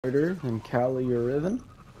Harder than Kali or Riven,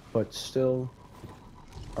 but still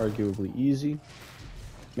arguably easy.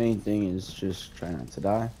 Main thing is just try not to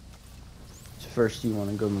die. So first you want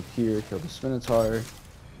to go up here, kill the Minotaur,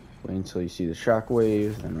 wait until you see the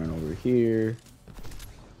shockwave, then run over here,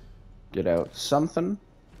 get out something.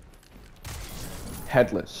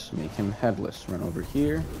 Headless, make him headless, run over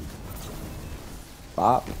here,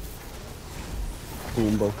 bop,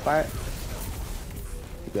 boom, bo clap.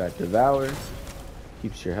 You got Devour.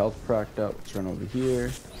 Keeps your health procced up. Let's run over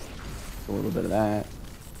here. A little bit of that.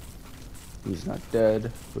 He's not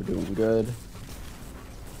dead. We're doing good.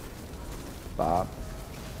 Bop.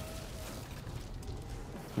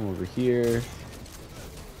 Come over here.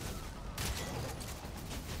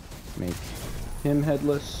 Make him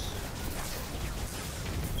headless.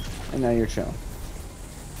 And now you're chilling.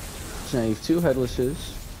 So now you have two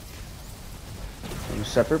headlesses from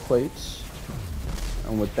separate plates.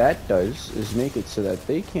 And what that does is make it so that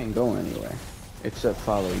they can't go anywhere except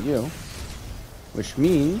follow you, which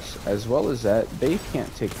means, as well as that, they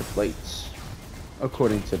can't take the plates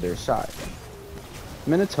according to their side.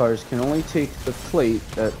 Minotaurs can only take the plate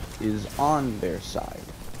that is on their side.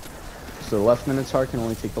 So the left Minotaur can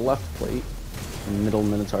only take the left plate, and middle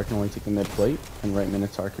Minotaur can only take the mid plate, and right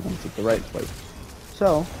Minotaur can only take the right plate.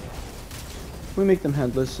 So we make them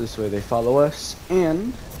headless, this way they follow us,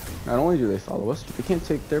 and not only do they follow us, but they can't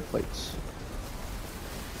take their plates.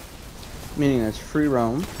 Meaning that's free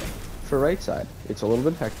roam for right side. It's a little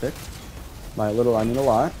bit hectic. By a little, I mean a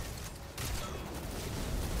lot.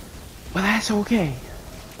 But that's okay.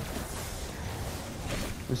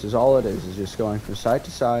 This is all it is just going from side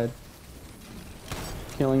to side,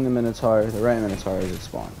 killing the Minotaur, the right Minotaur as it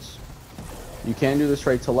spawns. You can do this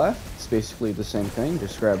right to left. It's basically the same thing.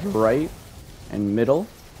 Just grab right and middle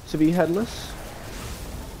to be headless,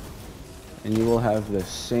 and you will have the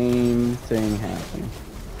same thing happening.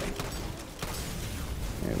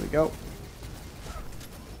 There we go.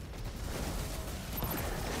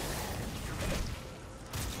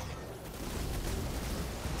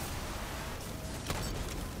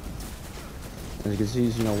 As you can see,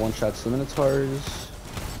 one-shots the Minotaurs.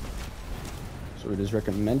 So it is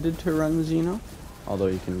recommended to run Xeno, although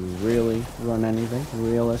you can really run anything,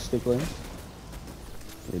 realistically.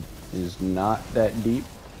 It is not that deep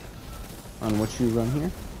on what you run here.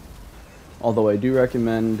 Although I do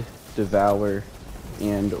recommend Devour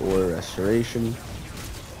and or Restoration.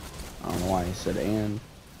 I don't know why I said and.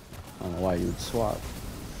 I don't know why you would swap.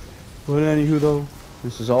 But anywho though,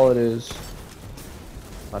 this is all it is.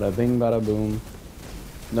 Bada bing, bada boom.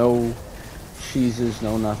 No cheeses,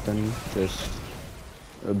 no nothing. Just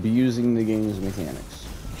abusing the game's mechanics.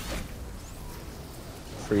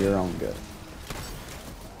 For your own good.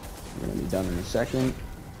 We're gonna be done in a second.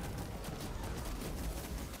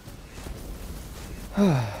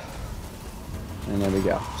 And there we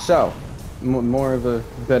go. So, more of a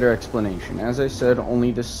better explanation. As I said,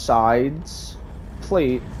 only the sides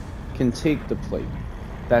plate can take the plate.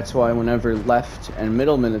 That's why whenever left and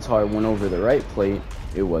middle Minotaur went over the right plate,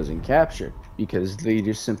 it wasn't captured. Because they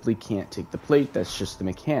just simply can't take the plate. That's just the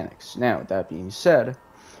mechanics. Now, with that being said,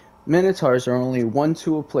 Minotaurs are only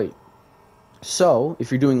 1-2 a plate. So, if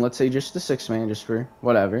you're doing, let's say, just the 6-man, just for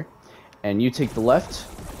whatever, and you take the left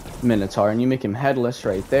Minotaur and you make him headless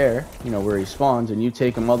right there, where he spawns, and you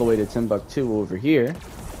take him all the way to Timbuktu over here,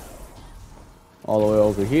 all the way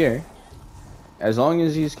over here, as long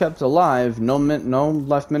as he's kept alive, no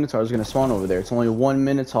left Minotaur is going to spawn over there. It's only 1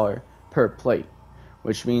 Minotaur per plate,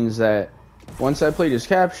 which means that once that plate is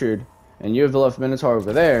captured and you have the left Minotaur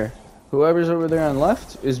over there, whoever's over there on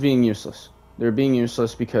left is being useless. They're being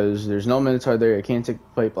useless because there's no Minotaur there, it can't take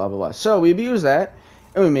the plate, blah blah blah. So we abuse that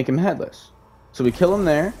and we make him headless. So we kill him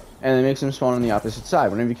there, and it makes him spawn on the opposite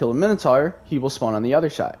side. Whenever you kill a Minotaur, he will spawn on the other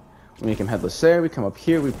side. We make him headless there, we come up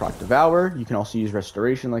here, we proc Devour. You can also use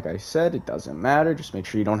Restoration, like I said, it doesn't matter. Just make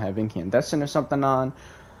sure you don't have Incandescent or something on.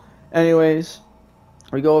 Anyways,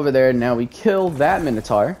 we go over there, and now we kill that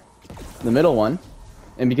Minotaur, the middle one.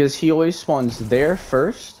 And because he always spawns there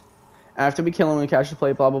first, after we kill him, we catch the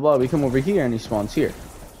plate, blah blah blah, we come over here and he spawns here.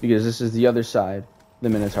 Because this is the other side the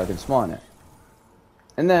Minotaur can spawn at.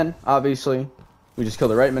 And then, obviously, we just kill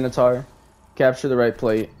the right Minotaur, capture the right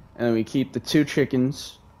plate, and then we keep the 2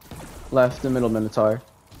 chickens left, the middle Minotaur,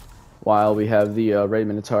 while we have the right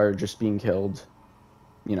Minotaur just being killed,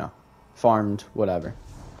 farmed, whatever.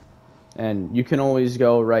 And you can always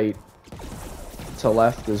go right to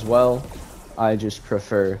left as well. I just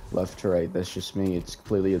prefer left to right. That's just me. It's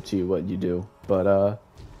completely up to you what you do. But,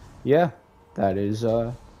 yeah, that is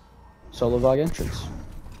solo VoG entrance.